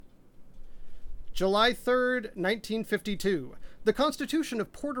July 3rd, 1952. The Constitution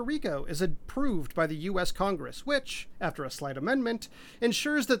of Puerto Rico is approved by the U.S. Congress, which, after a slight amendment,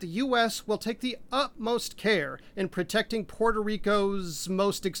 ensures that the U.S. will take the utmost care in protecting Puerto Rico's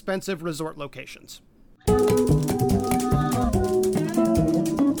most expensive resort locations.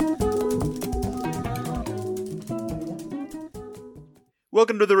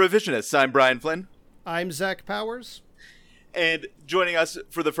 Welcome to The Revisionists. I'm Brian Flynn. I'm Zach Powers. And joining us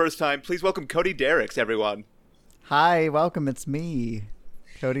for the first time, please welcome Cody Derricks, everyone. Hi, welcome. It's me,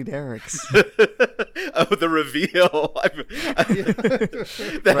 Cody Derricks. Oh, the reveal.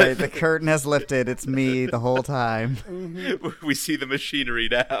 Right, the curtain has lifted. It's me the whole time. Mm-hmm. We see the machinery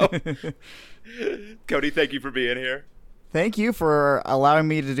now. Cody, thank you for being here. Thank you for allowing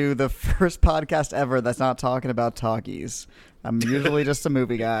me to do the first podcast ever that's not talking about talkies. I'm usually just a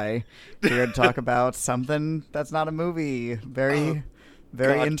movie guy. Here to talk about something that's not a movie. Very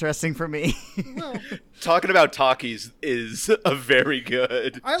interesting for me. Well, talking about talkies is a very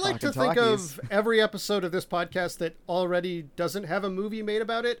good. I like to think talkies. of every episode of this podcast that already doesn't have a movie made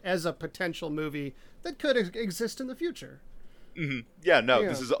about it as a potential movie that could exist in the future. Mm-hmm. Yeah,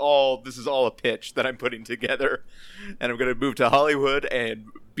 this is all a pitch that I'm putting together, and I'm going to move to Hollywood and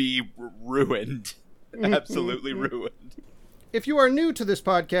be ruined, absolutely ruined. If you are new to this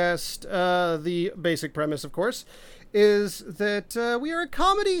podcast, the basic premise, of course, is that we are a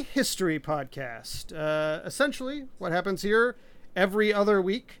comedy history podcast. Essentially, what happens here every other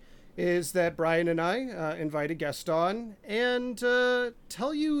week is that Brian and I invite a guest on and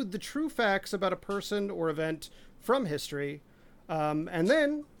tell you the true facts about a person or event from history. And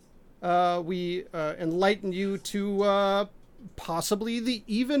then we enlighten you to possibly the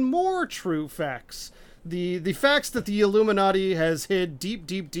even more true facts. The facts that the Illuminati has hid deep,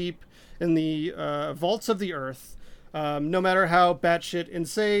 deep, deep in the vaults of the earth, no matter how batshit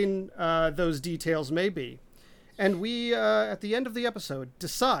insane those details may be. And we, at the end of the episode,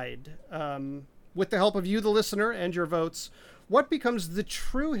 decide, with the help of you, the listener, and your votes, what becomes the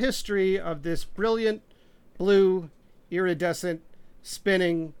true history of this brilliant, blue, iridescent,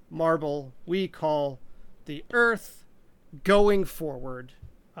 spinning marble we call the Earth going forward.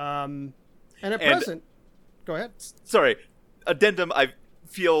 And at present... Go ahead. Sorry. Addendum I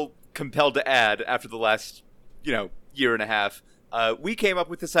feel compelled to add after the last, year and a half. We came up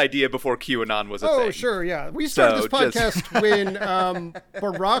with this idea before QAnon was a thing. Oh, sure, yeah. We started this podcast when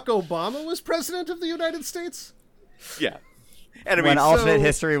Barack Obama was president of the United States. Yeah. And when alternate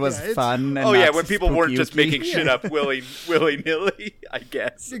history was fun. And when people weren't just making shit up willy-nilly, I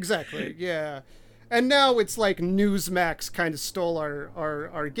guess. Exactly, yeah. And now it's like Newsmax kind of stole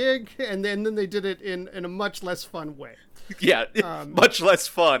our gig, and then they did it in a much less fun way. Yeah, much less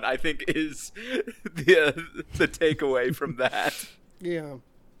fun, I think, is the takeaway from that. Yeah.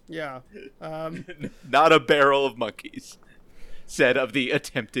 Not a barrel of monkeys, said of the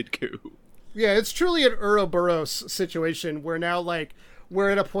attempted coup. Yeah, it's truly an Ouroboros situation where now, like, we're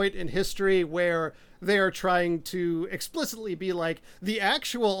at a point in history where they are trying to explicitly be like, the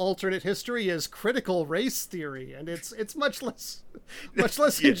actual alternate history is critical race theory, and it's much less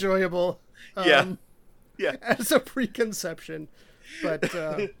enjoyable. Yeah. As a preconception. But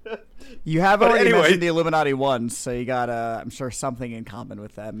you have already mentioned the Illuminati once, so you got I'm sure something in common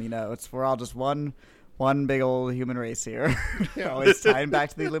with them. We're all just one big old human race here. Always tying back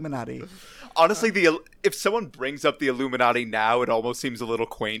to the Illuminati. Honestly, if someone brings up the Illuminati now, it almost seems a little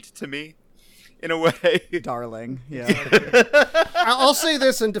quaint to me. In a way. Darling, yeah. I'll say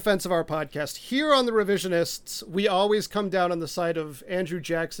this in defense of our podcast. Here on The Revisionists, we always come down on the side of Andrew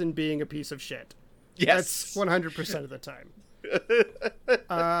Jackson being a piece of shit. Yes. That's 100% of the time.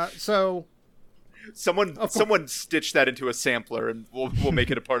 So... Someone stitch that into a sampler, and we'll make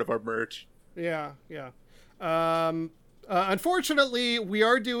it a part of our merch. Yeah. Unfortunately, we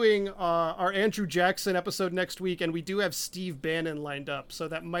are doing our Andrew Jackson episode next week, and we do have Steve Bannon lined up, so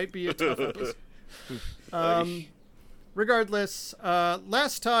that might be a tough episode. Regardless,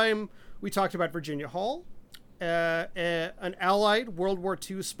 last time we talked about Virginia Hall, an Allied World War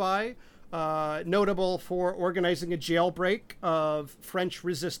II spy, notable for organizing a jailbreak of French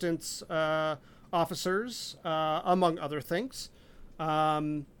resistance officers, among other things,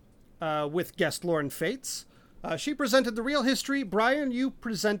 with guest Lauren Fates. She presented the real history. Brian, you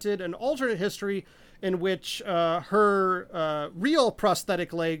presented an alternate history in which her real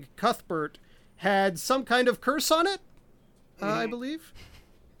prosthetic leg, Cuthbert, had some kind of curse on it, I believe.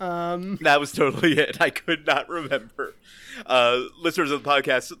 That was totally it. I could not remember. Listeners of the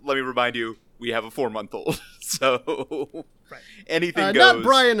podcast, let me remind you, we have a 4-month-old. So Anything goes. Not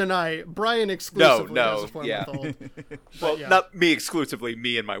Brian and I. Brian exclusively has a 4-month-old. Well, not me exclusively,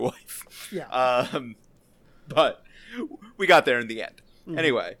 me and my wife. Yeah. But we got there in the end.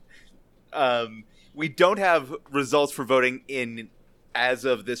 Anyway, we don't have results for voting in as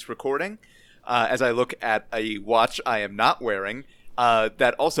of this recording. As I look at a watch I am not wearing,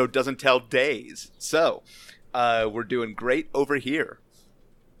 that also doesn't tell days. So, we're doing great over here.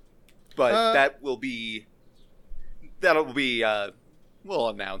 But that'll be, we'll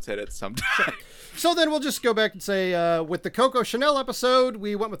announce it at some time. So then we'll just go back and say, with the Coco Chanel episode,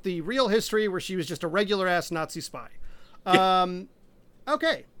 we went with the real history where she was just a regular-ass Nazi spy.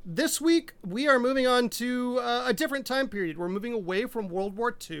 Okay, this week we are moving on to a different time period. We're moving away from World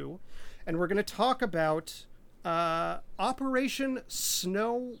War II, and we're going to talk about Operation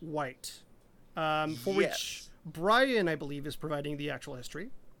Snow White, for which Brian, I believe, is providing the actual history.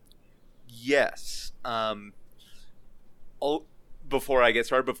 Yes. Before I get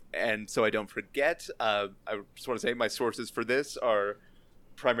started, and so I don't forget, I just want to say my sources for this are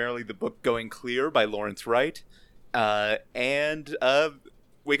primarily the book Going Clear by Lawrence Wright, and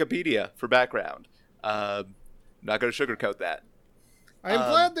Wikipedia for background. Not going to sugarcoat that. I am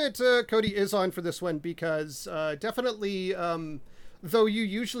glad that Cody is on for this one because definitely, though you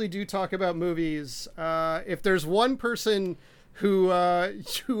usually do talk about movies, if there's one person who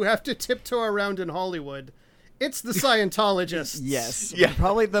you have to tiptoe around in Hollywood, it's the Scientologists. Yes. Yeah.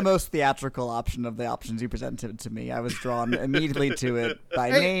 Probably the most theatrical option of the options you presented to me. I was drawn immediately to it by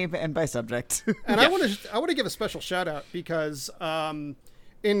name and by subject. And I want to give a special shout out because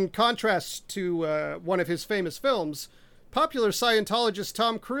in contrast to one of his famous films, popular Scientologist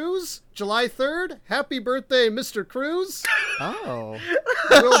Tom Cruise, July 3rd, happy birthday, Mr. Cruise. Oh.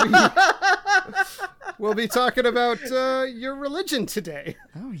 We'll be talking about your religion today.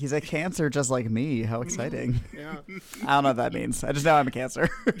 Oh, he's a Cancer just like me. How exciting. Yeah. I don't know what that means. I just know I'm a Cancer.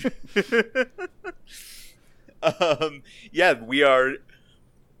 We are...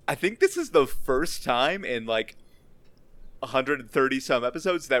 I think this is the first time in, 130 some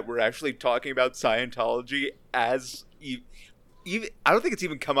episodes that we're actually talking about Scientology as... Even, I don't think it's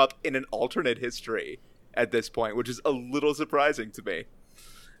even come up in an alternate history at this point, which is a little surprising to me.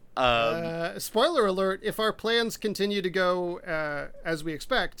 Spoiler alert, if our plans continue to go as we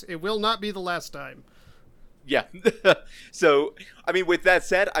expect, it will not be the last time. Yeah. So, I mean, with that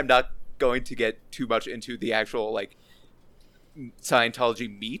said, I'm not going to get too much into the actual,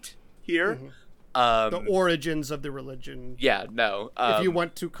 Scientology meat here. Mm-hmm. The origins of the religion. Yeah, no. If you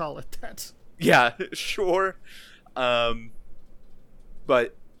want to call it that. Yeah, sure.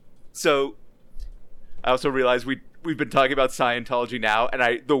 But, so, I also realized we've been talking about Scientology now,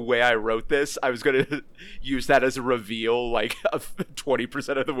 and the way I wrote this, I was going to use that as a reveal,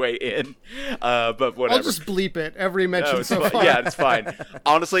 20% of the way in, but whatever. I'll just bleep it, every mention so far. Yeah, it's fine.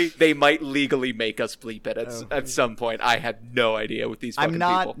 Honestly, they might legally make us bleep it at some point. I had no idea with these fucking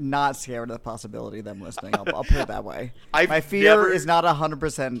people. I'm not scared of the possibility of them listening. I'll put it that way. My fear is not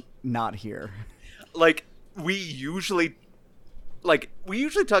 100% not here. We usually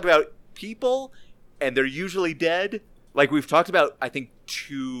talk about people, and they're usually dead. We've talked about, I think,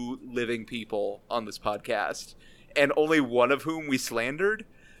 2 living people on this podcast, and only one of whom we slandered.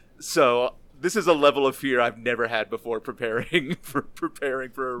 So this is a level of fear I've never had before preparing for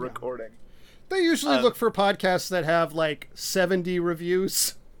a recording. They usually look for podcasts that have 70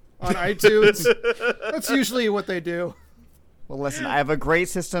 reviews on iTunes. That's usually what they do. Well, listen, I have a great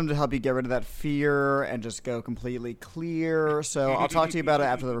system to help you get rid of that fear and just go completely clear. So I'll talk to you about it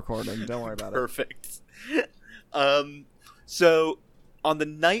after the recording. Don't worry about it. Perfect. So on the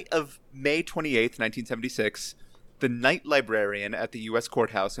night of May 28th, 1976, the night librarian at the U.S.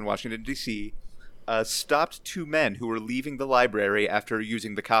 courthouse in Washington, D.C., stopped 2 men who were leaving the library after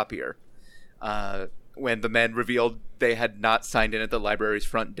using the copier. When the men revealed they had not signed in at the library's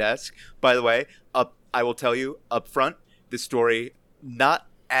front desk. By the way, I will tell you up front, this story, not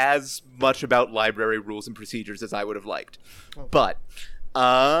as much about library rules and procedures as I would have liked. Oh. But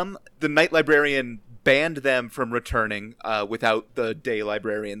the night librarian banned them from returning without the day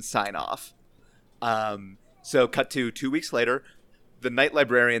librarian's sign-off. So cut to 2 weeks later, the night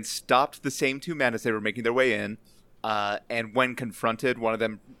librarian stopped the same 2 men as they were making their way in, and when confronted, one of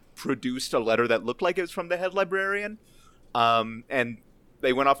them produced a letter that looked like it was from the head librarian, and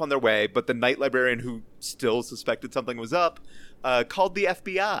they went off on their way, but the night librarian, who still suspected something was up, called the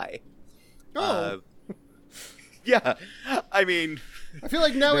FBI. Oh. Yeah. I mean... I feel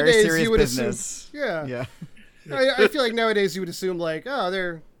like nowadays you would business. Assume... Yeah. I feel like nowadays you would assume,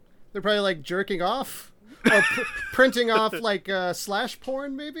 they're probably, jerking off or printing off like slash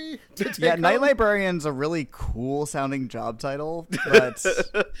porn, maybe. Yeah, Night Librarian's a really cool sounding job title, but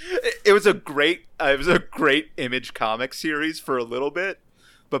it was a great Image comic series for a little bit.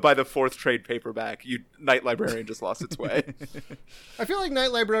 But by the fourth trade paperback, Night Librarian just lost its way. I feel like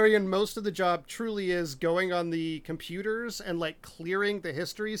Night Librarian, most of the job truly is going on the computers and like clearing the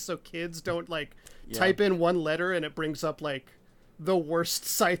history so kids don't like type in one letter and it brings up like the worst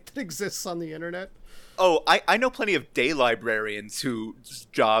site that exists on the internet. Oh, I know plenty of day librarians whose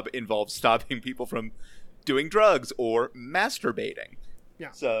job involves stopping people from doing drugs or masturbating.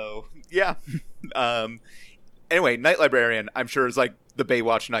 Yeah. So, yeah. Anyway, Night Librarian, I'm sure, is like the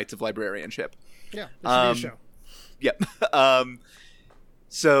Baywatch Nights of librarianship. Yeah, this should be a show. Yep.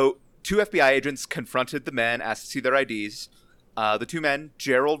 So, two FBI agents confronted the men, asked to see their IDs. The two men,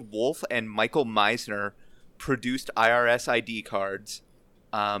 Gerald Wolf and Michael Meisner, produced IRS ID cards.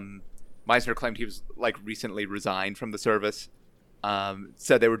 Meisner claimed he was, like, recently resigned from the service.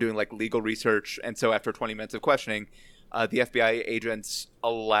 Said they were doing, like, legal research. And so after 20 minutes of questioning, the FBI agents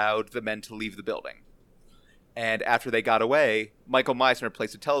allowed the men to leave the building. And after they got away, Michael Meisner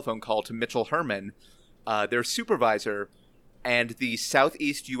placed a telephone call to Mitchell Herman, their supervisor, and the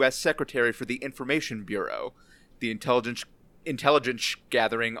Southeast U.S. Secretary for the Information Bureau, the intelligence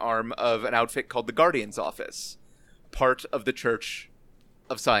gathering arm of an outfit called the Guardian's Office, part of the Church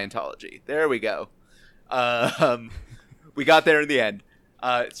of Scientology. There we go. We got there in the end.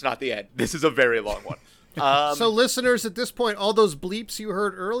 It's not the end. This is a very long one. So listeners, at this point, all those bleeps you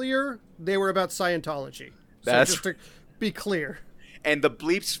heard earlier, they were about Scientology. So just to be clear. And the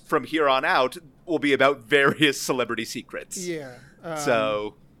bleeps from here on out will be about various celebrity secrets. Yeah.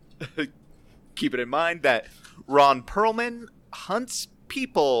 So keep it in mind that Ron Perlman hunts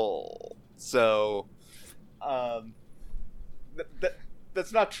people. So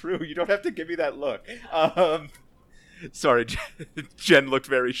that's not true. You don't have to give me that look. Sorry, Jen looked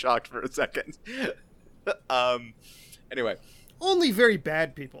very shocked for a second. Anyway. Only very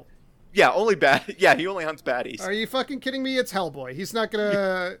bad people. Yeah, only bad. Yeah, he only hunts baddies. Are you fucking kidding me? It's Hellboy. He's not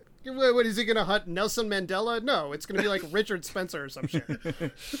gonna. What is he gonna hunt? Nelson Mandela? No, it's gonna be like Richard Spencer or some shit.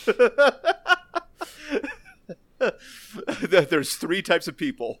 There's three types of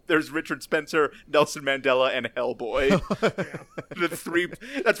people. There's Richard Spencer, Nelson Mandela, and Hellboy. The three.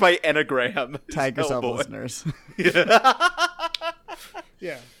 That's my enneagram. Tag yourself, listeners.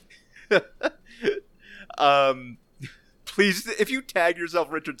 Yeah. Please, if you tag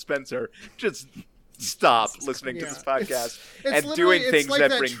yourself Richard Spencer, just stop listening to this podcast and doing things like that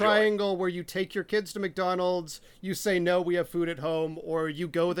that bring joy. triangle where you take your kids to McDonald's, you say no, we have food at home, or you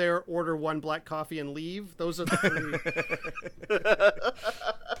go there, order one black coffee, and leave. Those are the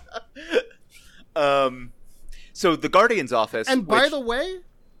three. So the Guardian's Office. And by the way,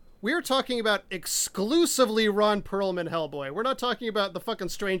 we're talking about exclusively Ron Perlman Hellboy. We're not talking about the fucking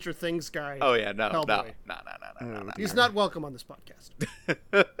Stranger Things guy. Oh yeah, no. He's not welcome on this podcast.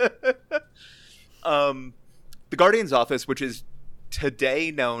 The Guardian's Office, which is today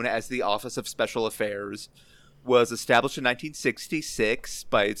known as the Office of Special Affairs, was established in 1966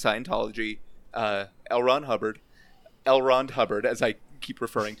 by Scientology, L. Ron Hubbard, as I keep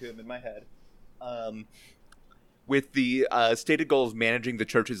referring to him in my head, with the stated goal of managing the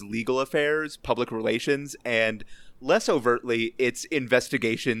church's legal affairs, public relations, and, less overtly, its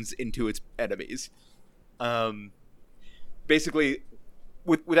investigations into its enemies. Basically,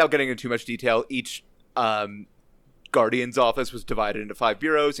 without getting into too much detail, each Guardian's Office was divided into 5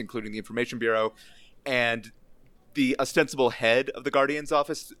 bureaus, including the Information Bureau, and the ostensible head of the Guardian's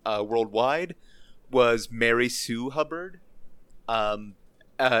Office worldwide was Mary Sue Hubbard, L.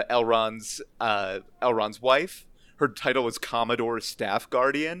 Ron's wife. Her title was Commodore Staff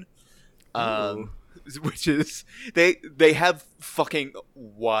Guardian, which is they have fucking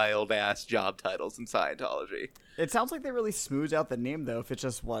wild ass job titles in Scientology. It sounds like they really smoothed out the name though. If it's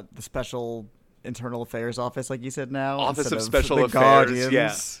just the Special Internal Affairs Office, like you said now, Office of Special Affairs,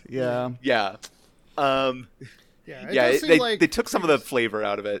 Guardians. Yeah. They took some of the flavor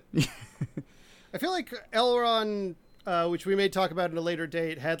out of it. I feel like L. Ron, which we may talk about in a later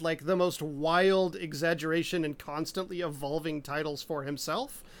date, had like the most wild exaggeration and constantly evolving titles for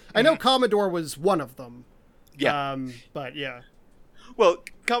himself. I know Commodore was one of them. Yeah. But yeah. Well,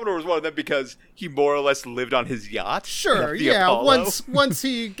 Commodore was one of them because he more or less lived on his yacht. Sure, yeah. Apollo. Once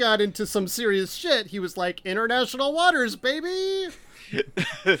he got into some serious shit, he was like, international waters, baby!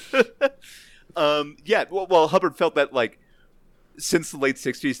 Well, Hubbard felt that, like, since the late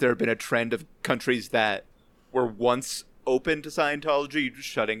 60s, there had been a trend of countries that were once open to Scientology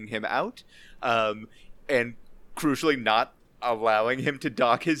shutting him out, and crucially not allowing him to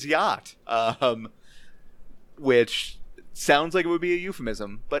dock his yacht. which sounds like it would be a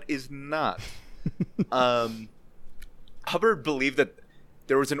euphemism, but is not. Hubbard believed that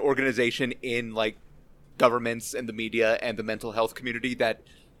there was an organization in like governments and the media and the mental health community that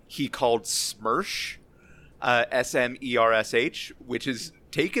he called SMERSH, SMERSH, which is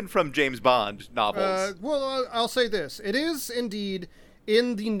taken from James Bond novels. Well, I'll say this. It is indeed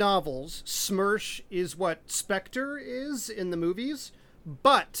in the novels. SMERSH is what Spectre is in the movies.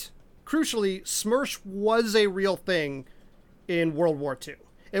 But, crucially, SMERSH was a real thing in World War II.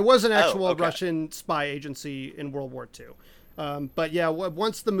 It was an actual Russian spy agency in World War II. But yeah,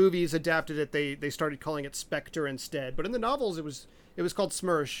 once the movies adapted it, they started calling it Spectre instead. But in the novels, it was called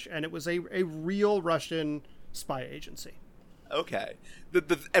SMERSH, and it was a real Russian spy agency. Okay.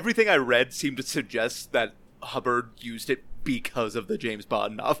 Everything I read seemed to suggest that Hubbard used it because of the James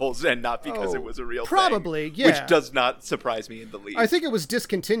Bond novels and not because it was a real probably, thing. Yeah. Which does not surprise me in the least. I think it was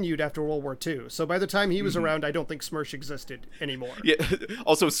discontinued after World War II. So by the time he was around, I don't think SMERSH existed anymore. Yeah.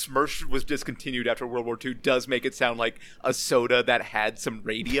 Also, SMERSH was discontinued after World War II does make it sound like a soda that had some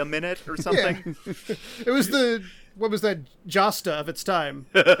radium in it or something. Yeah. It was what was that, Josta of its time.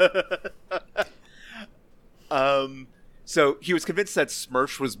 So he was convinced that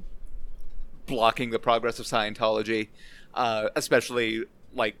SMERSH was blocking the progress of Scientology, especially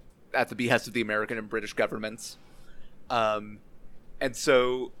like at the behest of the American and British governments. And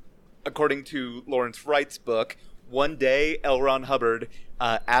so, according to Lawrence Wright's book, one day L. Ron Hubbard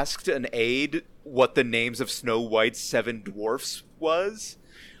asked an aide what the names of Snow White's 7 dwarfs was.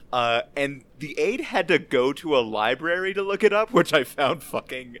 And the aide had to go to a library to look it up, which I found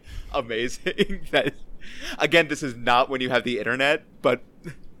fucking amazing. That, again, this is not when you have the internet, but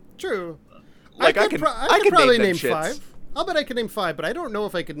true. Like I could probably name shits. 5. I'll bet I could name 5, but I don't know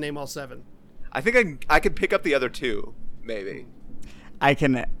if I could name all 7. I think I could pick up the other 2, maybe.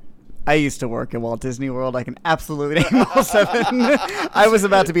 I used to work at Walt Disney World. I can absolutely name all 7. I was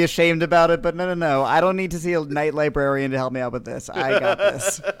about to be ashamed about it, but no. I don't need to see a night librarian to help me out with this. I got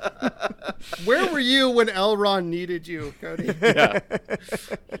this. Where were you when L. Ron needed you, Cody? Yeah.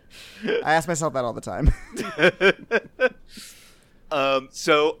 I ask myself that all the time.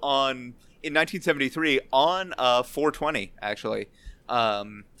 So in 1973, on 4/20, actually,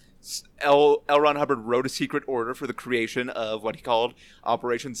 L. Ron Hubbard wrote a secret order for the creation of what he called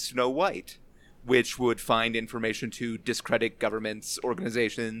Operation Snow White, which would find information to discredit governments,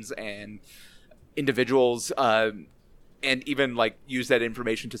 organizations, and individuals, and even like use that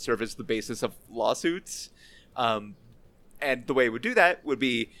information to serve as the basis of lawsuits. And the way it would do that would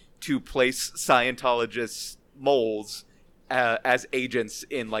be to place Scientologists, moles, as agents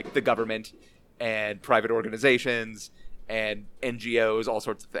in like the government and private organizations and NGOs, all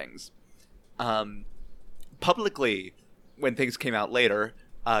sorts of things. Publicly, when things came out later,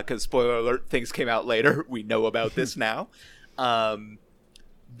 because spoiler alert, things came out later, we know about this now. L.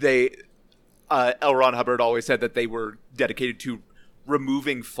 Ron Hubbard always said that they were dedicated to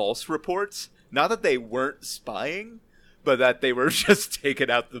removing false reports. Not that they weren't spying, but that they were just taking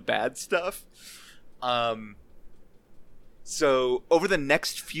out the bad stuff. So over the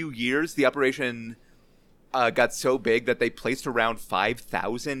next few years, the operation got so big that they placed around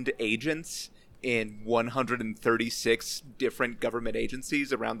 5,000 agents in 136 different government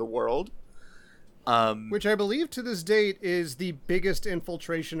agencies around the world. Which I believe to this date is the biggest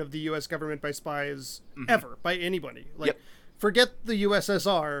infiltration of the U.S. government by spies ever, by anybody. Like, forget the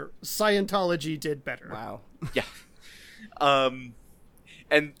USSR, Scientology did better. Wow. Yeah.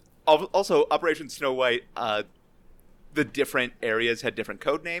 And also, Operation Snow White, the different areas had different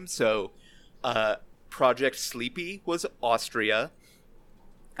code names. So, Project Sleepy was Austria.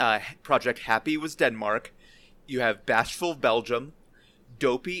 Project Happy was Denmark. You have Bashful Belgium.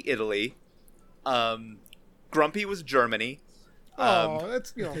 Dopey Italy. Grumpy was Germany.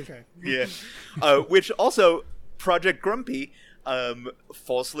 That's okay. Yeah. Which also, Project Grumpy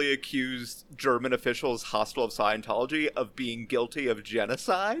falsely accused German officials hostile of Scientology of being guilty of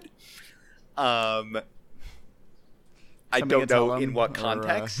genocide. I don't know in what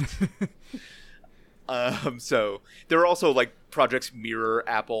context. So there are also like projects Mirror,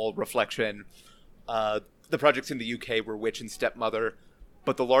 Apple, Reflection. The projects in the UK were Witch and Stepmother,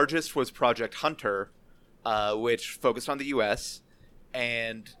 but the largest was Project Hunter, which focused on the US.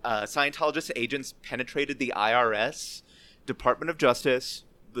 And Scientologist agents penetrated the IRS, Department of Justice,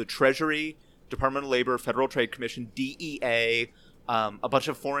 the Treasury, Department of Labor, Federal Trade Commission, DEA, a bunch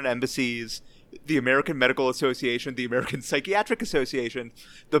of foreign embassies, the American Medical Association, the American Psychiatric Association,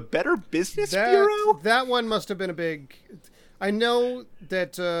 the Better Business Bureau? That one must have been a big... I know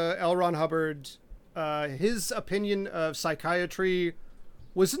that L. Ron Hubbard, his opinion of psychiatry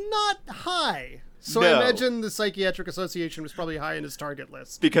was not high. So I imagine the Psychiatric Association was probably high in his target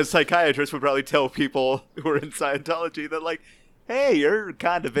list. Because psychiatrists would probably tell people who are in Scientology that, like, hey, you're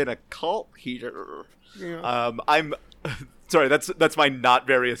kind of in a cult here. Yeah. I'm sorry, that's my not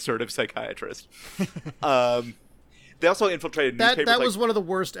very assertive psychiatrist. They also infiltrated newspapers. That was one of the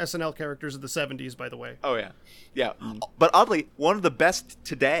worst SNL characters of the 70s, by the way. Oh, yeah. Yeah. But oddly, one of the best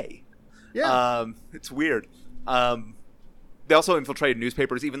today. Yeah. It's weird. They also infiltrated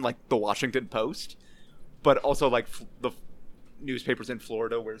newspapers, even like the Washington Post, but also like the newspapers in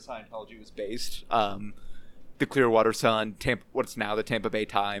Florida where Scientology was based. The Clearwater Sun, what's now the Tampa Bay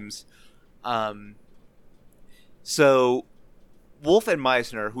Times. So Wolf and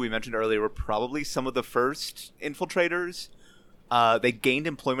Meisner, who we mentioned earlier, were probably some of the first infiltrators. They gained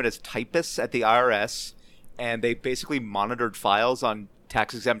employment as typists at the IRS, and they basically monitored files on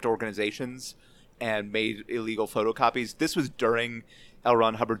tax-exempt organizations and made illegal photocopies. This was during L.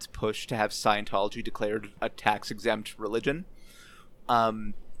 Ron Hubbard's push to have Scientology declared a tax-exempt religion.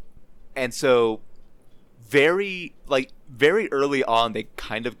 And so very early on, they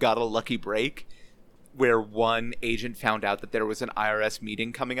kind of got a lucky break where one agent found out that there was an IRS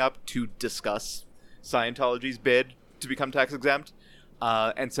meeting coming up to discuss Scientology's bid to become tax-exempt.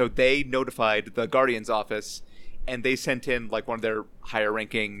 And so they notified the Guardian's office, and they sent in like one of their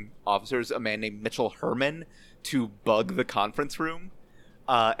higher-ranking officers, a man named Mitchell Herman, to bug the conference room.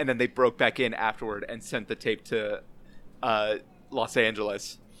 And then they broke back in afterward and sent the tape to Los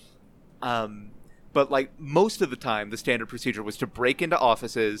Angeles. But like most of the time, the standard procedure was to break into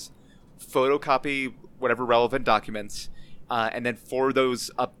offices, photocopy whatever relevant documents, and then forward those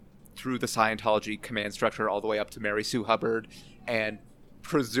up through the Scientology command structure all the way up to Mary Sue Hubbard and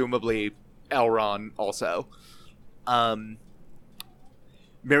presumably L. Ron also.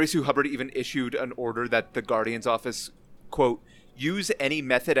 Mary Sue Hubbard even issued an order that the Guardian's office, quote, use any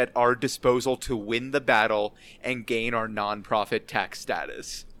method at our disposal to win the battle and gain our nonprofit tax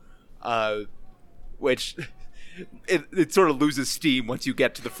status. Which it sort of loses steam once you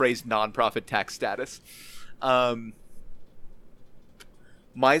get to the phrase nonprofit tax status. Meisner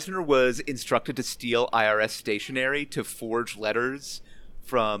was instructed to steal IRS stationery to forge letters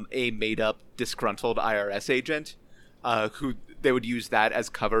from a made-up, disgruntled IRS agent, who they would use that as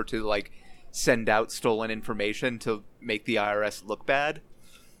cover to like send out stolen information to make the IRS look bad.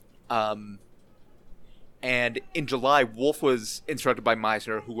 And in July, Wolf was instructed by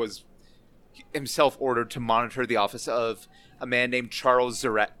Meisner, who was himself ordered to monitor the office of a man named Charles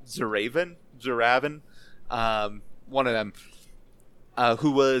Zuravin, one of them,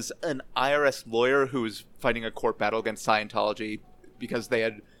 who was an IRS lawyer who was fighting a court battle against Scientology because they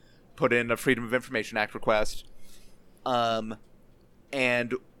had put in a Freedom of Information Act request. And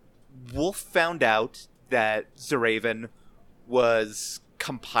Wolf found out that Zuravin was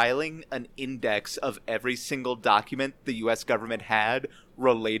compiling an index of every single document the U.S. government had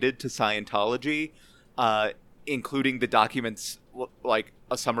related to Scientology, including the documents, like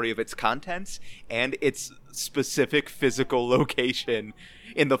a summary of its contents and its specific physical location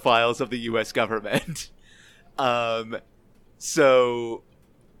in the files of the U.S. government. So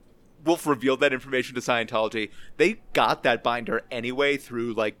Wolf revealed that information to Scientology. They got that binder anyway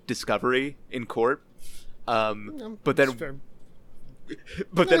through like discovery in court. But then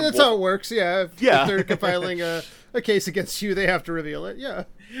that's how it works. Yeah. If they're compiling a case against you, they have to reveal it. Yeah.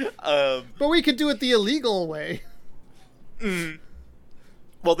 But we could do it the illegal way.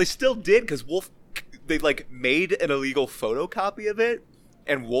 Well, they still did because they like made an illegal photocopy of it,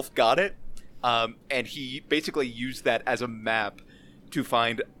 and Wolf got it, and he basically used that as a map to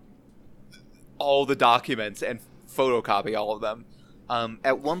find all the documents and photocopy all of them.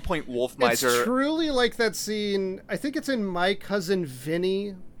 At one point, Wolf Meisner... It's truly like that scene, I think it's in My Cousin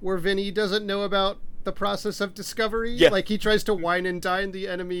Vinny, where Vinny doesn't know about the process of discovery. Yeah. Like, he tries to wine and dine the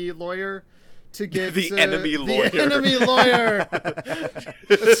enemy lawyer to get... The enemy lawyer. The enemy lawyer!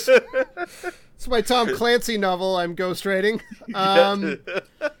 It's my Tom Clancy novel I'm ghostwriting.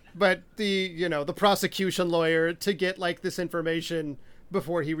 But the prosecution lawyer to get, like, this information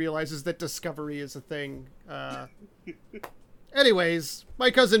before he realizes that discovery is a thing. Anyways, My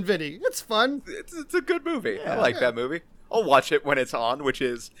Cousin Vinny. It's fun. It's a good movie. Yeah, I like that movie. I'll watch it when it's on, which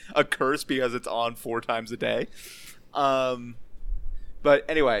is a curse because it's on 4 times a day. But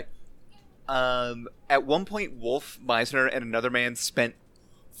anyway, at one point, Wolf, Meisner, and another man spent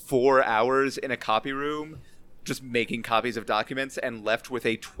 4 hours in a copy room just making copies of documents and left with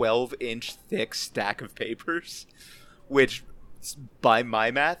a 12-inch thick stack of papers, which, by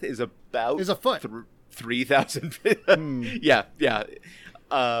my math, is about... Is a foot. 3,000. Yeah.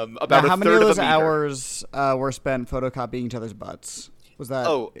 About now, how a many third of those a meter. hours were spent photocopying each other's butts? Was that?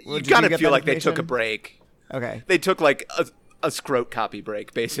 Oh, did you gotta get feel that like they took a information? break. Okay. They took like a scrote copy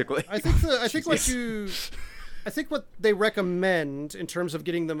break, basically. I think what they recommend in terms of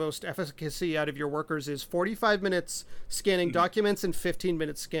getting the most efficacy out of your workers is 45 minutes scanning documents and 15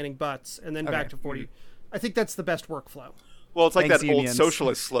 minutes scanning butts, and then back to 40. I think that's the best workflow. Well, it's like Thanks, that old unions.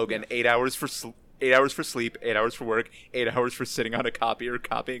 socialist slogan: 8 hours for 8 hours for sleep, 8 hours for work, 8 hours for sitting on a copier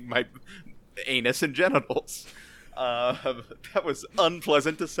copying my anus and genitals. That was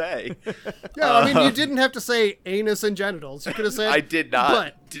unpleasant to say. Yeah, I mean, you didn't have to say anus and genitals. You could have said I did not.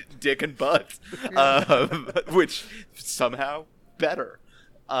 butt. Dick and butt. Which somehow better.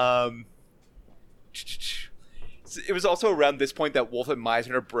 It was also around this point that Wolf and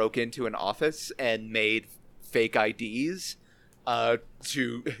Meisner broke into an office and made fake IDs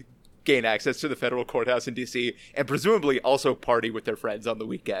to gain access to the federal courthouse in D.C. and presumably also party with their friends on the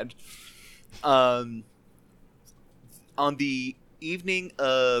weekend. On the evening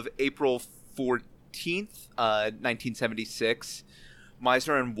of April 14th, 1976,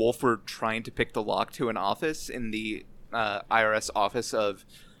 Meisner and Wolf were trying to pick the lock to an office in the IRS Office of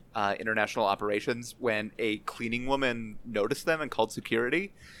International Operations when a cleaning woman noticed them and called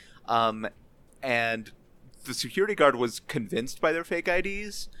security. And the security guard was convinced by their fake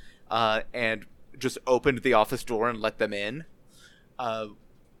IDs and just opened the office door and let them in. And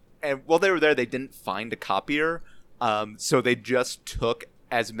while they were there, they didn't find a copier. So they just took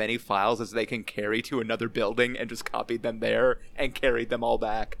as many files as they can carry to another building and just copied them there and carried them all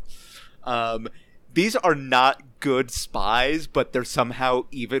back. These are not good spies, but they're somehow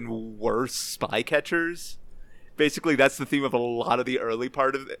even worse spy catchers. Basically, that's the theme of a lot of the early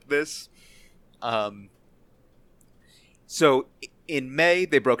part of this. So in May,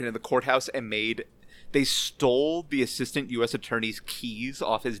 they broke into the courthouse and they stole the assistant U.S. attorney's keys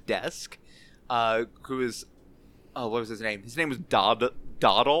off his desk, who is... Oh, what was his name? His name was Dodell,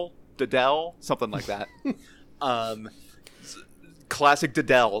 something like that. Classic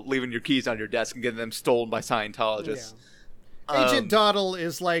Dodell, leaving your keys on your desk and getting them stolen by Scientologists. Yeah. Agent Dodell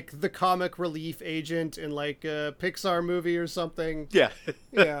is like the comic relief agent in like a Pixar movie or something. Yeah.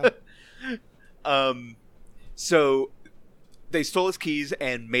 Yeah. So they stole his keys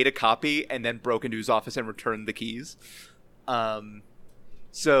and made a copy and then broke into his office and returned the keys.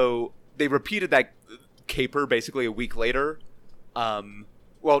 So they repeated that caper basically a week later.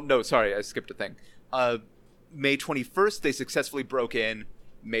 Well, no, sorry, I skipped a thing. May 21st, they successfully broke in,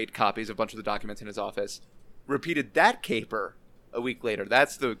 made copies of a bunch of the documents in his office, repeated that caper a week later.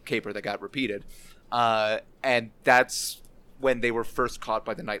 That's the caper that got repeated. And that's when they were first caught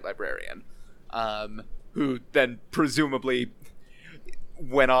by the night librarian, who then presumably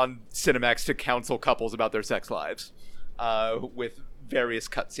went on Cinemax to counsel couples about their sex lives with various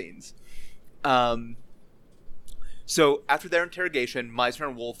cutscenes. So after their interrogation, Meisner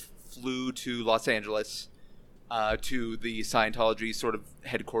and Wolf flew to Los Angeles, to the Scientology sort of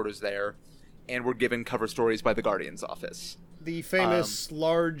headquarters there, and were given cover stories by the Guardian's office. The famous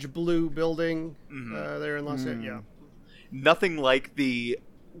large blue building there in Los Angeles. Yeah. Nothing like the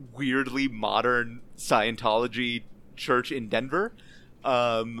weirdly modern Scientology church in Denver,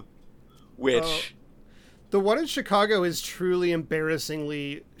 which... The one in Chicago is truly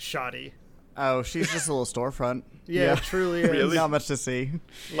embarrassing shoddy. Oh, she's just a little storefront. Yeah, it truly is. Really? Not much to see.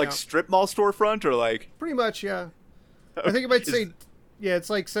 Like strip mall storefront or like... Pretty much, yeah. I think it might say... Yeah, it's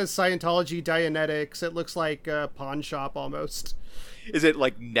like says Scientology Dianetics. It looks like a pawn shop almost. Is it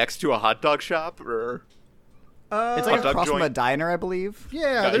like next to a hot dog shop or... It's like hot dog across from a joint? diner, I believe.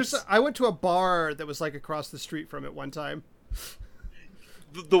 Yeah, Nice. I went to a bar that was like across the street from it one time.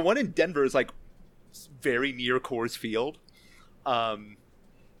 The one in Denver is like very near Coors Field. My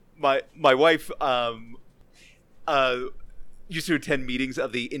wife used to attend meetings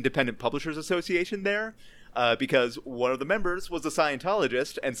of the Independent Publishers Association there because one of the members was a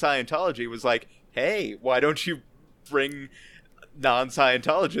Scientologist, and Scientology was like, "Hey, why don't you bring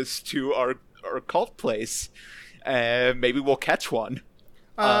non-Scientologists to our cult place? Maybe we'll catch one."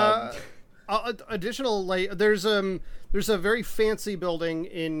 Additional, like, there's a very fancy building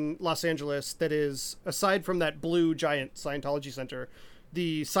in Los Angeles that is, aside from that blue giant Scientology center,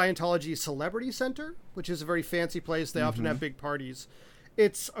 the Scientology Celebrity Center, which is a very fancy place. They often have big parties.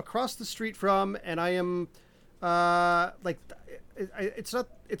 It's across the street from, and I am it's not.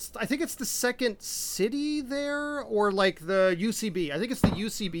 It's I think it's the Second City there, or like the UCB. I think it's the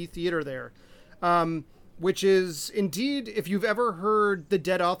UCB theater there. Which is indeed, if you've ever heard the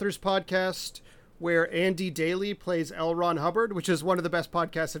Dead Authors podcast, where Andy Daly plays L. Ron Hubbard, which is one of the best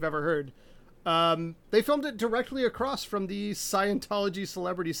podcasts I've ever heard. They filmed it directly across from the Scientology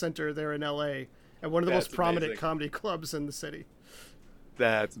Celebrity Center there in LA, at one of the That's most prominent amazing. comedy clubs in the city.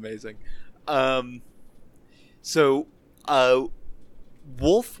 That's amazing. So,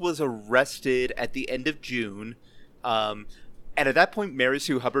 Wolf was arrested at the end of June, and at that point, Mary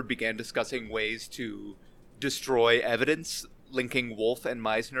Sue Hubbard began discussing ways to destroy evidence linking Wolf and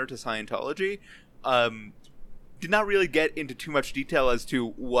Meisner to Scientology. Did not really get into too much detail as to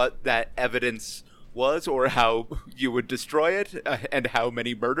what that evidence was or how you would destroy it and how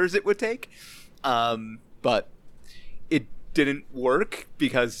many murders it would take. But it didn't work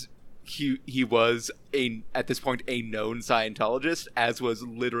because he was at this point a known Scientologist, as was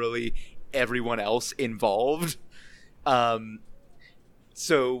literally everyone else involved.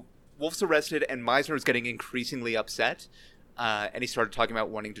 So Wolf's arrested, and Meisner is getting increasingly upset, and he started talking about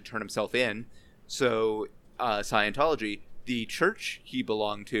wanting to turn himself in. So Scientology, the church he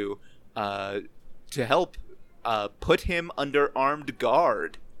belonged to help put him under armed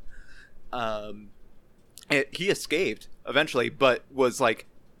guard. He escaped eventually, but was like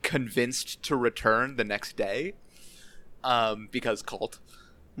convinced to return the next day because cult.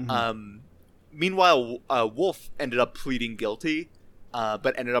 Mm-hmm. Meanwhile, Wolf ended up pleading guilty,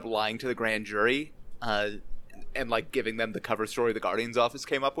 but ended up lying to the grand jury and like giving them the cover story the Guardian's office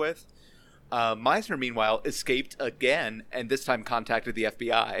came up with. Meisner, meanwhile, escaped again and this time contacted the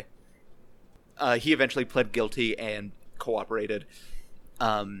FBI. He eventually pled guilty and cooperated,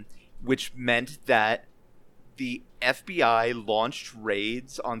 which meant that the FBI launched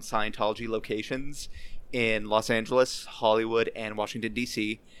raids on Scientology locations in Los Angeles, Hollywood, and Washington,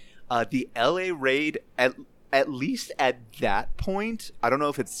 D.C. The LA raid, at least at that point, I don't know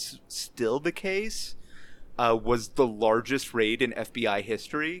if it's still the case, was the largest raid in FBI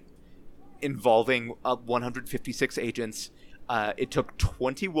history, involving 156 agents. It took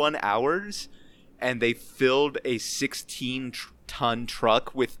 21 hours, and they filled a 16-ton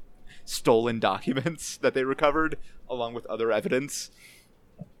truck with stolen documents that they recovered, along with other evidence.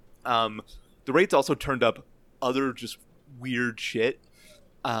 The raids also turned up other just weird shit.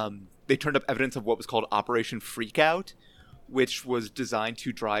 They turned up evidence of what was called Operation Freakout, which was designed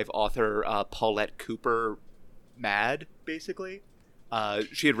to drive author Paulette Cooper mad, basically.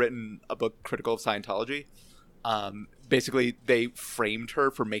 She had written a book critical of Scientology. Basically, they framed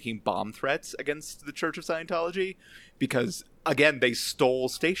her for making bomb threats against the Church of Scientology because, again, they stole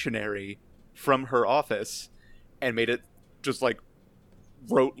stationery from her office and made it just like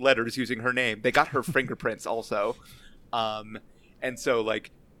wrote letters using her name. They got her fingerprints also. And so,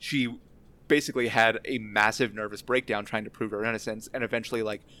 like, she basically had a massive nervous breakdown trying to prove her innocence and eventually,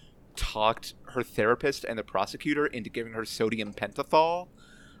 like, talked her therapist and the prosecutor into giving her sodium pentothal,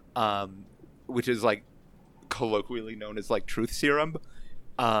 which is, like, colloquially known as, like, truth serum.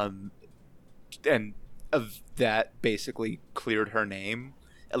 And of that basically cleared her name,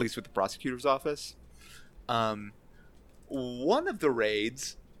 at least with the prosecutor's office. One of the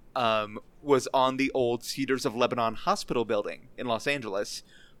raids was on the old Cedars of Lebanon hospital building in Los Angeles,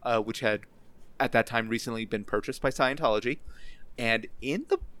 which had at that time recently been purchased by Scientology. And in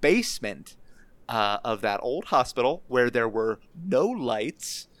the basement of that old hospital, where there were no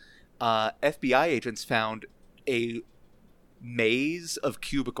lights, FBI agents found a maze of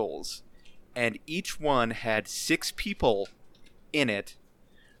cubicles, and each one had 6 people in it,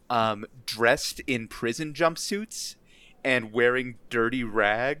 dressed in prison jumpsuits and wearing dirty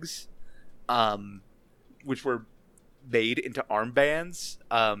rags, which were made into armbands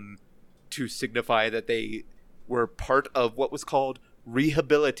to signify that they were part of what was called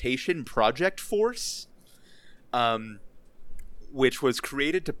Rehabilitation Project Force, which was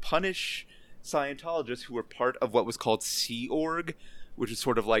created to punish Scientologists who were part of what was called Sea Org, which is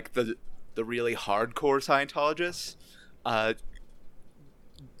sort of like the really hardcore Scientologists,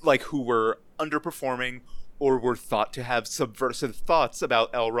 like who were underperforming or were thought to have subversive thoughts about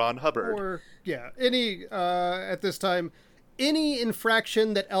L. Ron Hubbard. Or, any, at this time, any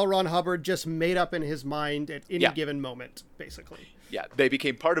infraction that L. Ron Hubbard just made up in his mind at any given moment, basically. Yeah, they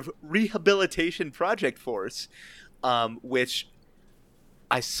became part of Rehabilitation Project Force, which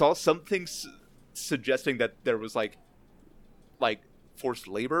I saw something suggesting that there was like forced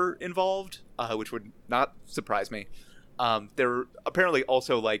labor involved, which would not surprise me. There were apparently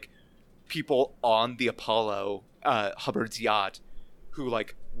also like people on the Apollo, Hubbard's yacht, who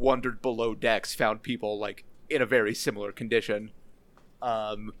like wandered below decks, found people like in a very similar condition.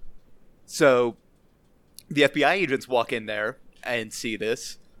 So the FBI agents walk in there and see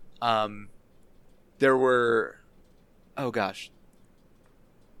this. There were, oh gosh,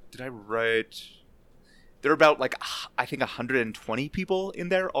 did I write? There were about like, I think 120 people in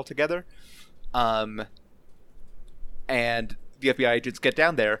there altogether. And the FBI agents get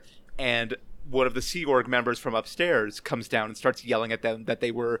down there, and one of the Sea Org members from upstairs comes down and starts yelling at them that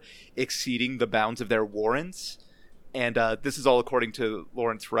they were exceeding the bounds of their warrants. And this is all according to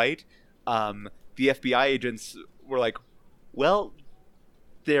Lawrence Wright. The FBI agents were like, well,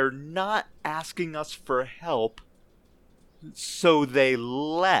 they're not asking us for help, so they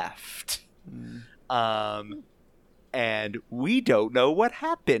left. And we don't know what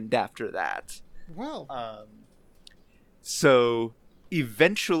happened after that. Well. So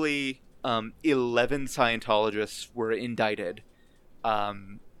eventually, 11 Scientologists were indicted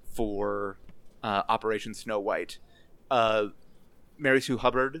for Operation Snow White. Mary Sue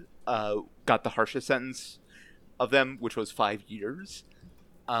Hubbard got the harshest sentence of them, which was 5 years.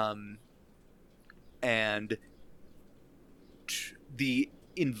 And the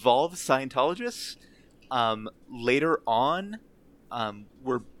involved Scientologists later on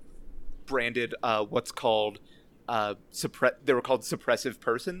were branded what's called they were called suppressive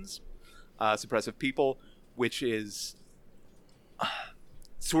persons, suppressive people, which is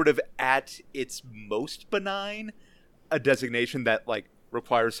sort of at its most benign a designation that like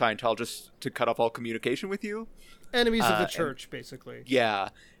requires Scientologists to cut off all communication with you. Enemies of the church, basically. Yeah.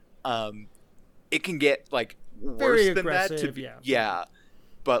 It can get like worse Very than aggressive, that. yeah.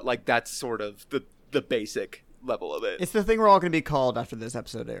 But like that's sort of the basic level of it. It's the thing we're all going to be called after this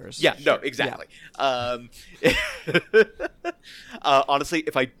episode airs. Yeah, no, exactly. Yeah. Honestly,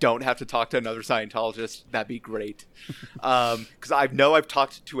 if I don't have to talk to another Scientologist, that'd be great. Because I know I've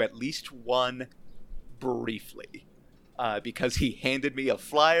talked to at least one briefly. Because he handed me a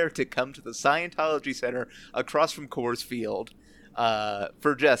flyer to come to the Scientology Center across from Coors Field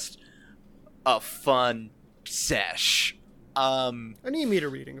for just a fun sesh. An e-meter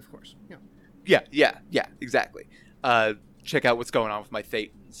reading, of course. Yeah. Yeah, exactly. Check out what's going on with my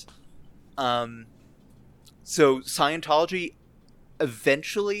Thetans. So Scientology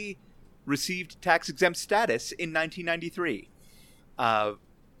eventually received tax-exempt status in 1993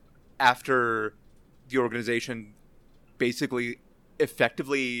 after the organization basically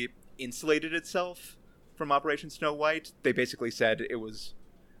effectively insulated itself from Operation Snow White. They basically said it was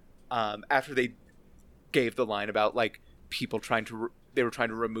after they gave the line about like people they were trying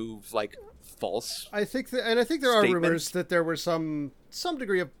to remove like false. I think there are statements. rumors that there were some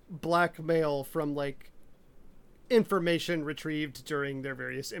degree of blackmail from like information retrieved during their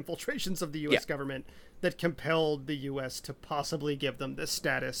various infiltrations of the U.S. government that compelled the U.S. to possibly give them this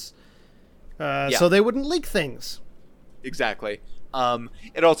status, so they wouldn't leak things. Exactly.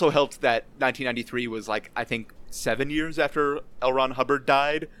 It also helped that 1993 was like I think 7 years after L. Ron Hubbard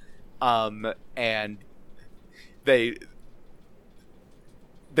died, and they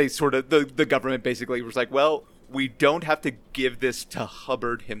sort of the government basically was like, well, we don't have to give this to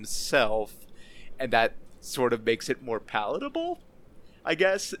Hubbard himself, and that sort of makes it more palatable, I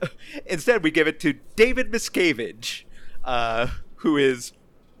guess. Instead, we give it to David Miscavige, who is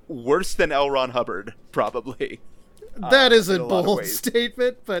worse than L. Ron Hubbard, probably. That is a bold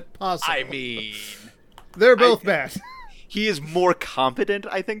statement, but possible. I mean, they're both bad. He is more competent,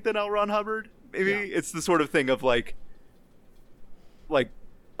 I think, than L. Ron Hubbard. Maybe it's the sort of thing of like,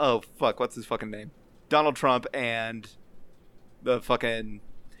 oh fuck, what's his fucking name? Donald Trump and the fucking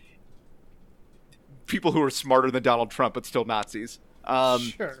people who are smarter than Donald Trump but still Nazis.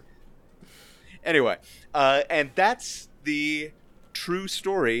 Sure. Anyway, and that's the true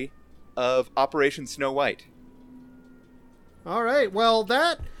story of Operation Snow White. All right. Well,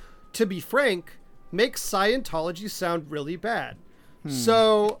 that, to be frank, makes Scientology sound really bad.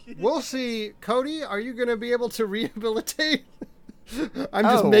 So we'll see. Cody, are you going to be able to rehabilitate? I'm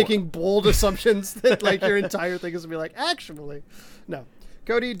just making bold assumptions that like your entire thing is going to be like, actually, no.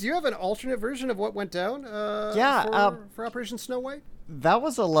 Cody, do you have an alternate version of what went down for Operation Snow White? That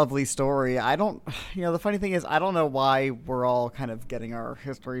was a lovely story. The funny thing is, I don't know why we're all kind of getting our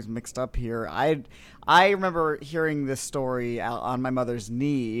histories mixed up here. I remember hearing this story on my mother's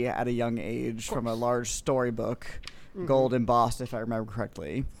knee at a young age from a large storybook, gold embossed, if I remember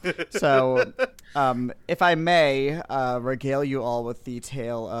correctly. So, if I may regale you all with the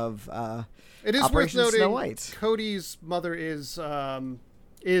tale of it is Operation worth noting, Snow White. Cody's mother is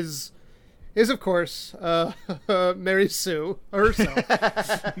of course Mary Sue herself.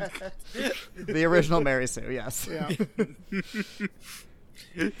 The original Mary Sue, yes. Yeah.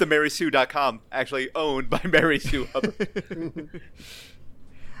 The MarySue.com, actually owned by Mary Sue Hubbard.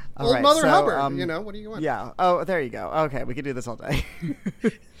 Old right, Mother so, Hubbard, what do you want? Yeah. Oh, there you go. Okay, we could do this all day.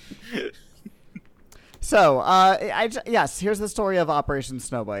 So, yes, here's the story of Operation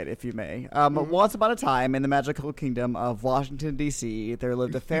Snow White, if you may. Once upon a time, in the magical kingdom of Washington, D.C., there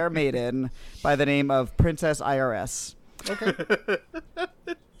lived a fair maiden by the name of Princess IRS. Okay.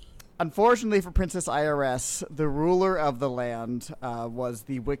 Unfortunately for Princess IRS, the ruler of the land was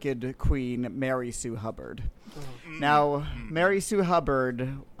the wicked Queen Mary Sue Hubbard. Now, Mary Sue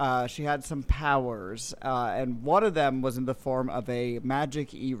Hubbard, she had some powers, and one of them was in the form of a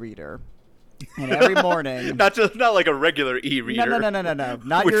magic e-reader. And every morning... not like a regular e-reader. No.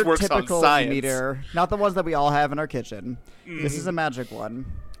 Not which your works typical on science. e-meter. Not the ones that we all have in our kitchen. This is a magic one.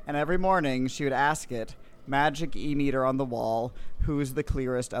 And every morning, she would ask it, magic e-meter on the wall, who's the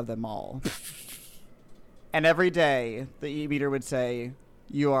clearest of them all? And every day, the e-meter would say,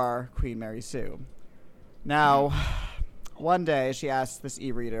 you are Queen Mary Sue. Now, one day, she asked this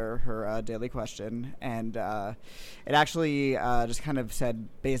e-reader her daily question, and it actually just kind of said,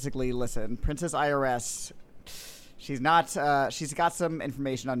 basically, listen, Princess IRS, she's got some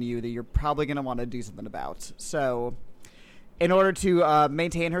information on you that you're probably going to want to do something about. So, in order to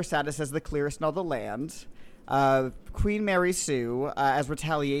maintain her status as the clearest in all the land, Queen Mary Sue, as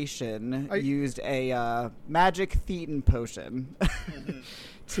retaliation, used a magic thetan potion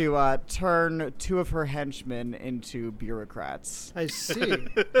to turn two of her henchmen into bureaucrats. I see.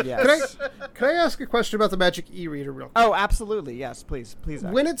 Yes. Can I ask a question about the magic e-reader real quick? Oh, absolutely. Yes, please.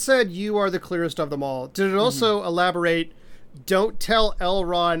 Zach. When it said you are the clearest of them all, did it also elaborate, don't tell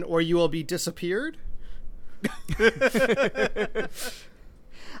Elron or you will be disappeared?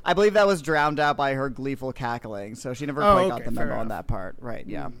 I believe that was drowned out by her gleeful cackling, so she never quite got the memo on that part. Right,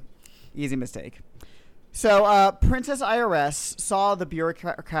 yeah. Easy mistake. So, Princess IRS saw the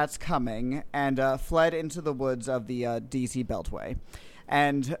bureaucrats coming and fled into the woods of the DC Beltway.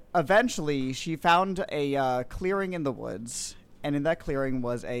 And eventually, she found a clearing in the woods, and in that clearing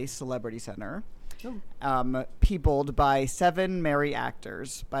was a celebrity center, peopled by 7 merry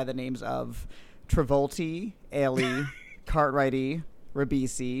actors by the names of Travolti, Ailey, Cartwrighty,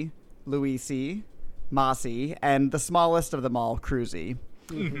 Ribisi, Luisi, Mossy, and the smallest of them all, Cruzy.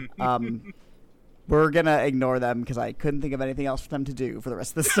 We're going to ignore them because I couldn't think of anything else for them to do for the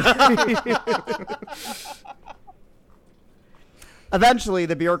rest of the story. Eventually,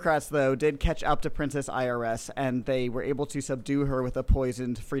 the bureaucrats, though, did catch up to Princess IRS, and they were able to subdue her with a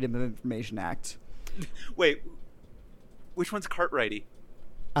poisoned Freedom of Information Act. Wait, which one's Cartwrighty?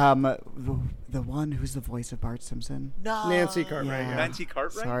 The one who's the voice of Bart Simpson. No. Nancy Cartwright. Yeah. Nancy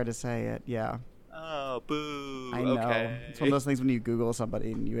Cartwright? Sorry to say it, yeah. Oh, boo. I know. Okay. It's one of those things when you Google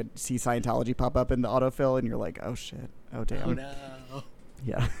somebody and you would see Scientology pop up in the autofill and you're like, oh shit. Oh damn. Oh no.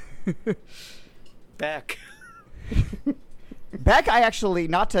 Yeah. Beck. Beck, I actually,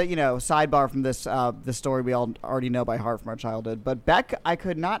 not to, sidebar from this story we all already know by heart from our childhood, but Beck, I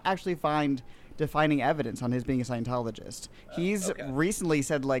could not actually find defining evidence on his being a Scientologist. He's recently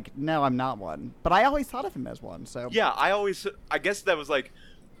said, no, I'm not one. But I always thought of him as one, so. Yeah, I guess that was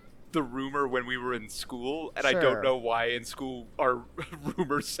the rumor when we were in school, and I don't know why in school our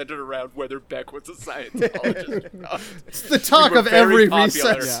rumors centered around whether Beck was a Scientologist or not. It's the talk of every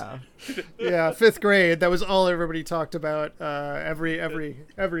popular. recess. Yeah, 5th grade. That was all everybody talked about every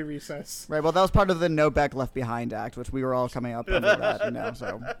recess. Right, well, that was part of the No Beck Left Behind Act, which we were all coming up under that,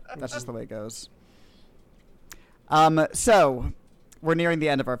 so that's just the way it goes. So, we're nearing the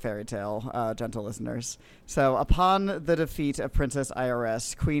end of our fairy tale, gentle listeners. So, upon the defeat of Princess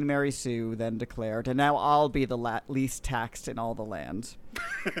IRS, Queen Mary Sue then declared, and now I'll be the least taxed in all the land.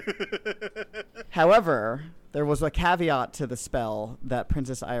 However, there was a caveat to the spell that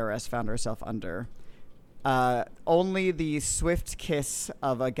Princess IRS found herself under. Only the swift kiss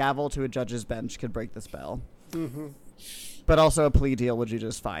of a gavel to a judge's bench could break the spell. Mm-hmm. But also a plea deal would do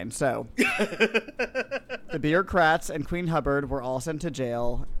just fine. So, the bureaucrats and Queen Hubbard were all sent to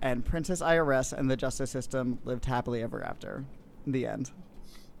jail, and Princess IRS and the justice system lived happily ever after. In the end.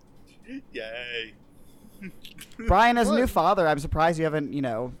 Yay. Brian, as a new father, I'm surprised you haven't,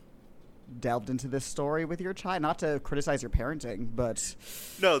 delved into this story with your child. Not to criticize your parenting, but...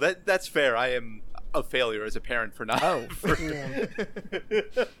 No, that's fair. I am a failure as a parent for not... Oh.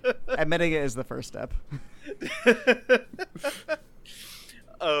 Admitting it is the first step.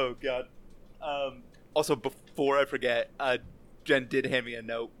 Oh, God. Also, before I forget, Jen did hand me a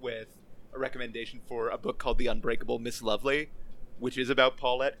note with a recommendation for a book called The Unbreakable Miss Lovely, which is about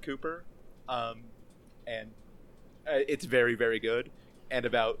Paulette Cooper. And it's very, very good. And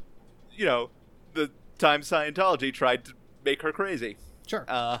about, the time Scientology tried to make her crazy. Sure.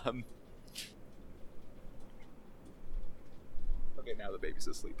 Okay, now the baby's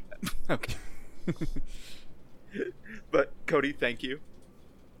asleep. Okay. But, Cody, thank you.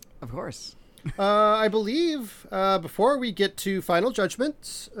 Of course. I believe before we get to final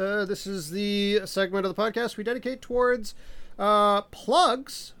judgments, this is the segment of the podcast we dedicate towards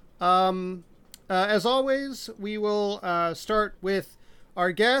plugs. As always, we will start with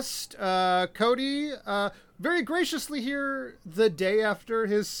our guest, Cody, very graciously here the day after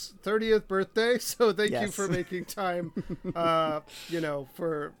his 30th birthday. So thank you for making time,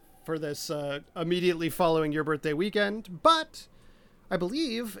 for this immediately following your birthday weekend. But I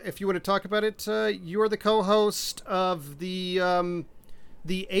believe, if you want to talk about it, you're the co-host of the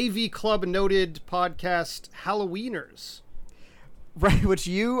AV Club noted podcast Halloweeners. Right, which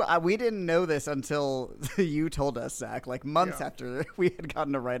we didn't know this until you told us, Zach, like months after we had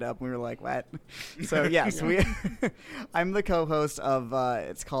gotten a write-up. We were like, what? So, yes, I'm the co-host of,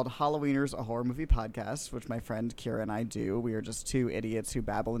 it's called Halloweeners, a horror movie podcast, which my friend Kira and I do. We are just two idiots who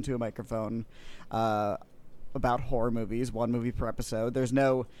babble into a microphone about horror movies, one movie per episode. There's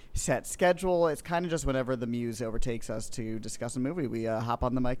no set schedule. It's kind of just whenever the muse overtakes us to discuss a movie, we hop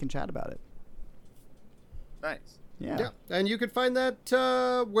on the mic and chat about it. Nice. Yeah, and you can find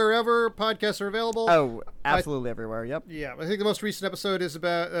that wherever podcasts are available. Oh, absolutely everywhere, yep. Yeah, I think the most recent episode is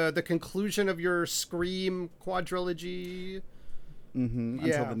about the conclusion of your Scream quadrilogy.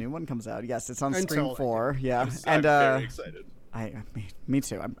 Until the new one comes out. Yes, it's on Scream 4, yeah. I'm very excited. Me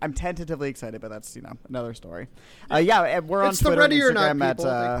too. I'm tentatively excited, but that's another story. We're on Twitter and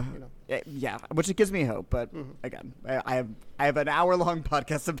Instagram which it gives me hope. But again, I have an hour-long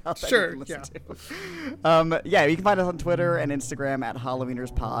podcast about that. Sure, you can listen to. You can find us on Twitter and Instagram at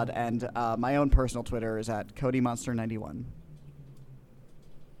HalloweenersPod, and my own personal Twitter is at CodyMonster91.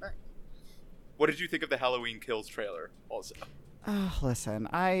 What did you think of the Halloween Kills trailer? Also, listen,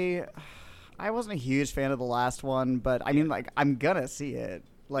 I wasn't a huge fan of the last one, but I mean, like, I'm gonna see it.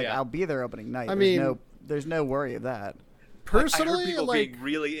 Like, I'll be there opening night. There's no worry of that. Personally, I heard people being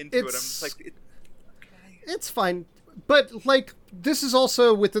really into it. I'm just like, okay. It's fine, but like, this is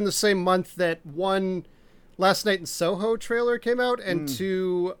also within the same month that one Last Night in Soho trailer came out, and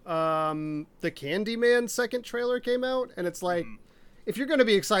two, the Candyman second trailer came out, and it's like, if you're gonna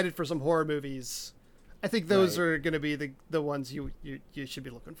be excited for some horror movies, I think those are gonna be the ones you should be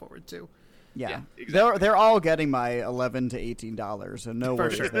looking forward to. Yeah, exactly. They're all getting my $11 to $18, so no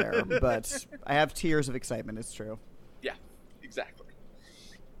worries there. But I have tears of excitement. It's true. Yeah, exactly.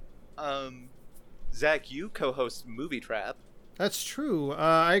 Zach, you co-host Movie Trap. That's true.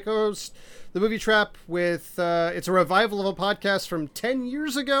 I co-host the Movie Trap with it's a revival of a podcast from 10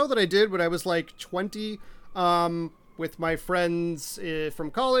 years ago that I did when I was like 20 with my friends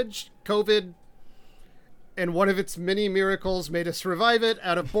from college. COVID and one of its many miracles made us revive it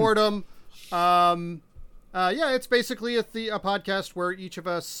out of boredom. It's basically a podcast where each of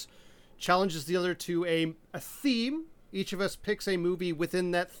us challenges the other to a theme. Each of us picks a movie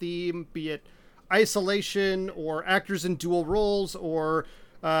within that theme, be it isolation or actors in dual roles or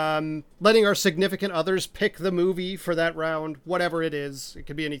letting our significant others pick the movie for that round, whatever it is. It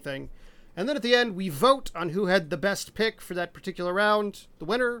could be anything. And then at the end, we vote on who had the best pick for that particular round. The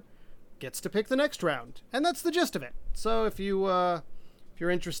winner gets to pick the next round. And that's the gist of it. So if you're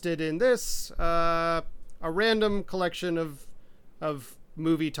interested in this, a random collection of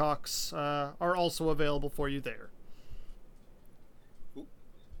movie talks are also available for you there.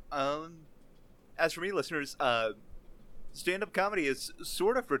 As for me, listeners, stand-up comedy is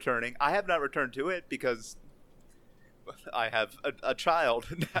sort of returning. I have not returned to it because I have a child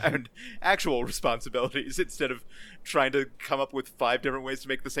and actual responsibilities instead of trying to come up with 5 different ways to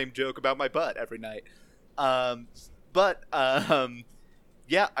make the same joke about my butt every night. I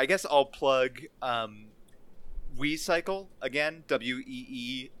guess I'll plug WeCycle again,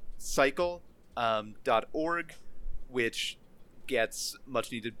 WEE cycle.org, which gets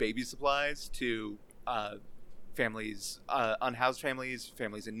much needed baby supplies to families, unhoused families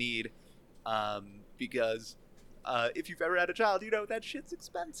in need, because if you've ever had a child, you know that shit's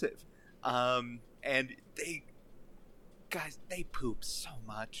expensive. And they poop so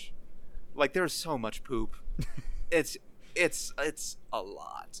much. Like, there's so much poop. It's a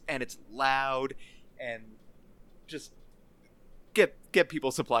lot, and it's loud, and just get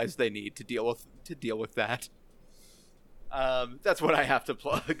people supplies they need to deal with that. That's what I have to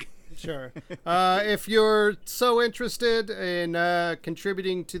plug. Sure. If you're so interested in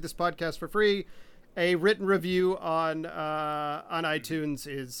contributing to this podcast for free, a written review on iTunes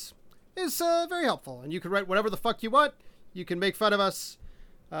is very helpful, and you can write whatever the fuck you want. You can make fun of us.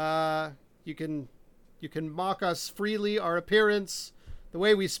 You can mock us freely, our appearance, the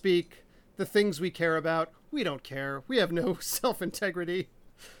way we speak, the things we care about. We don't care. We have no self-integrity.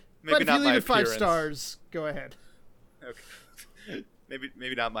 But if you leave it 5 stars, go ahead. Okay.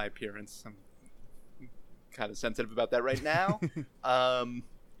 Maybe not my appearance. I'm kind of sensitive about that right now.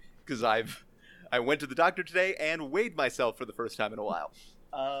 Because I went to the doctor today and weighed myself for the first time in a while.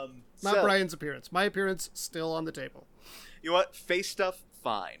 Not Brian's appearance. My appearance still on the table. You know what? Face stuff,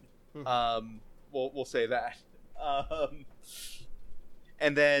 fine. We'll say that.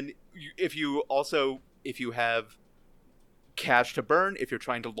 And then if you have cash to burn, if you're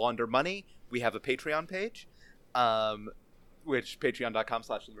trying to launder money, we have a Patreon page, which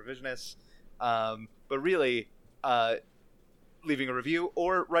patreon.com/therevisionists. But really, leaving a review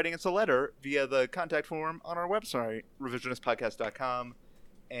or writing us a letter via the contact form on our website, revisionistpodcast.com.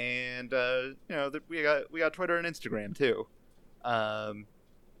 And we got Twitter and Instagram too.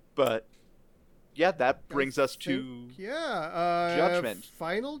 But yeah, that brings us to Judgment.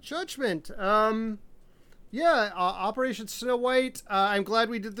 Final Judgment. Operation Snow White. I'm glad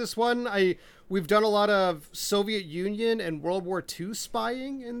we did this one. We've done a lot of Soviet Union and World War II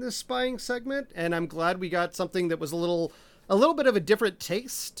spying in this spying segment, and I'm glad we got something that was a little bit of a different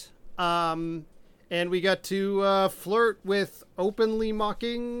taste. And we got to flirt with openly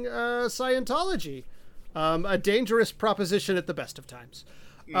mocking Scientology. A dangerous proposition at the best of times.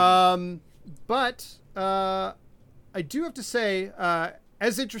 But I do have to say,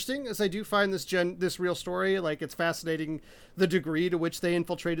 as interesting as I do find this real story, like it's fascinating the degree to which they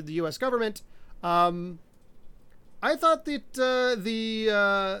infiltrated the U.S. government. I thought that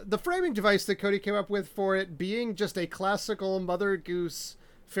the framing device that Cody came up with for it being just a classical Mother Goose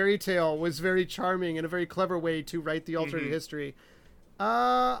fairy tale was very charming and a very clever way to write the alternate history.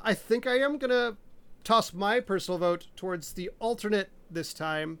 I think I am gonna toss my personal vote towards the alternate this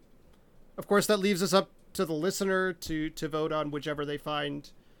time. Of course, that leaves us up to the listener to vote on whichever they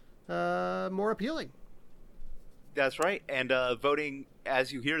find more appealing. That's right. And voting,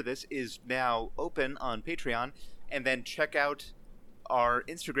 as you hear this, is now open on Patreon. And then check out our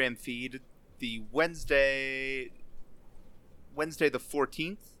Instagram feed the Wednesday the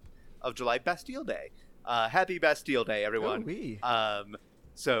 14th of July, Bastille Day. Happy Bastille Day, everyone.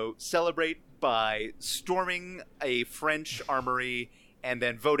 So celebrate by storming a French armory and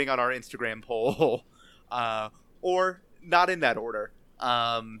then voting on our Instagram poll. Or not in that order,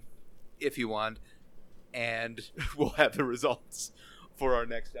 if you want. And we'll have the results for our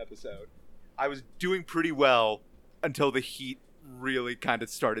next episode. I was doing pretty well until the heat really kind of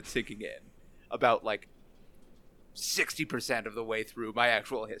started sinking in. About, 60% of the way through my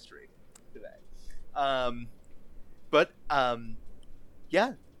actual history today.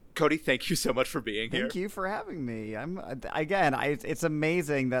 Yeah. Cody, thank you so much for being here. Thank you for having me. It's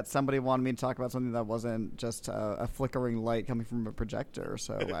amazing that somebody wanted me to talk about something that wasn't just a flickering light coming from a projector.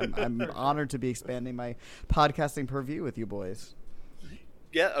 So I'm honored to be expanding my podcasting purview with you boys.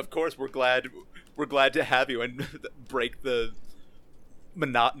 Yeah, of course. We're glad to have you and break the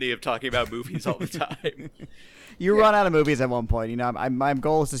monotony of talking about movies all the time. You run out of movies at one point. My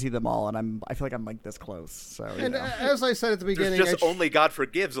goal is to see them all, and I feel like I'm this close. So, as I said at the beginning, there's just only God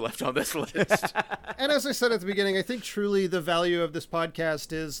Forgives left on this list. And as I said at the beginning, I think truly the value of this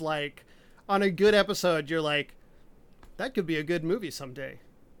podcast is on a good episode, you're that could be a good movie someday.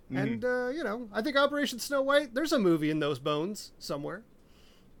 And I think Operation Snow White, there's a movie in those bones somewhere.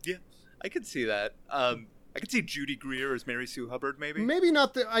 Yeah, I could see that. I could see Judy Greer as Mary Sue Hubbard, maybe. Maybe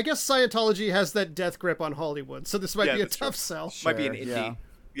not. I guess Scientology has that death grip on Hollywood, so this might be a tough sell. Sure, might be an indie.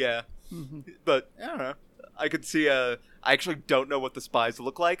 Yeah. But, I don't know. I could see I actually don't know what the spies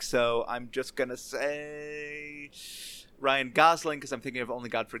look like, so I'm just going to say Ryan Gosling, because I'm thinking of Only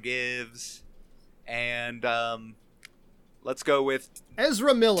God Forgives. And let's go with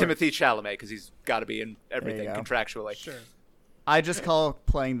Ezra Miller. Timothy Chalamet, because he's got to be in everything contractually. Sure. I just call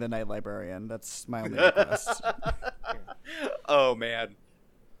playing the Night Librarian. That's my only request. Oh, man.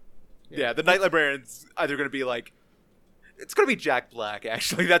 Yeah, the Night Librarian's either going to be it's going to be Jack Black,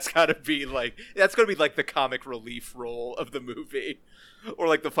 actually. That's got to be the comic relief role of the movie.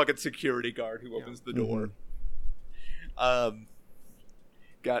 Or the fucking security guard who opens the door.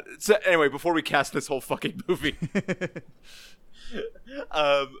 So anyway, before we cast this whole fucking movie.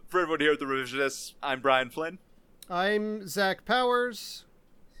 For everyone here at The Revisionists, I'm Brian Flynn. I'm Zach Powers.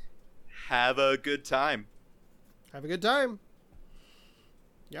 Have a good time. Have a good time.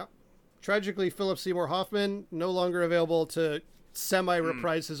 Yep. Tragically, Philip Seymour Hoffman no longer available to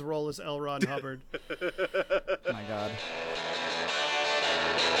semi-reprise his role as L. Ron Hubbard. My God.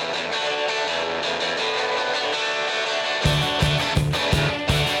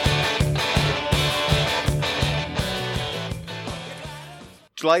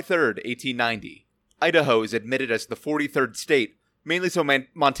 July 3rd, 1890. Idaho is admitted as the 43rd state, mainly so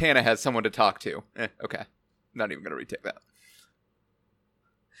Montana has someone to talk to. Okay. Not even going to retake that.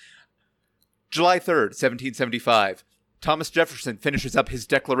 July 3rd, 1775. Thomas Jefferson finishes up his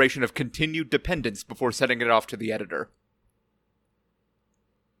Declaration of Continued Dependence before sending it off to the editor.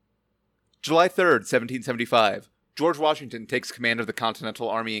 July 3rd, 1775. George Washington takes command of the Continental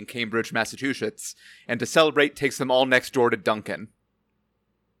Army in Cambridge, Massachusetts, and to celebrate takes them all next door to Duncan.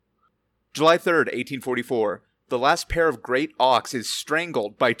 July 3rd, 1844. The last pair of great auks is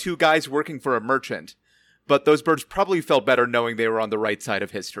strangled by two guys working for a merchant, but those birds probably felt better knowing they were on the right side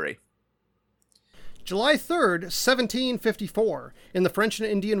of history. July 3rd, 1754. In the French and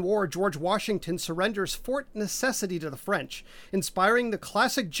Indian War, George Washington surrenders Fort Necessity to the French, inspiring the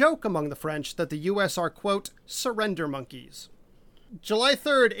classic joke among the French that the U.S. are, quote, surrender monkeys. July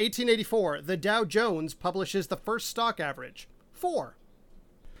 3rd, 1884. The Dow Jones publishes the first stock average, 4.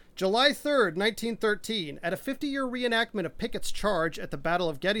 July 3rd, 1913, at a 50-year reenactment of Pickett's charge at the Battle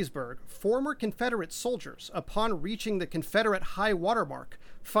of Gettysburg, former Confederate soldiers, upon reaching the Confederate high water mark,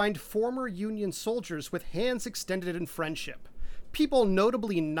 find former Union soldiers with hands extended in friendship. People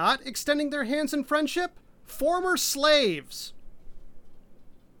notably not extending their hands in friendship? Former slaves!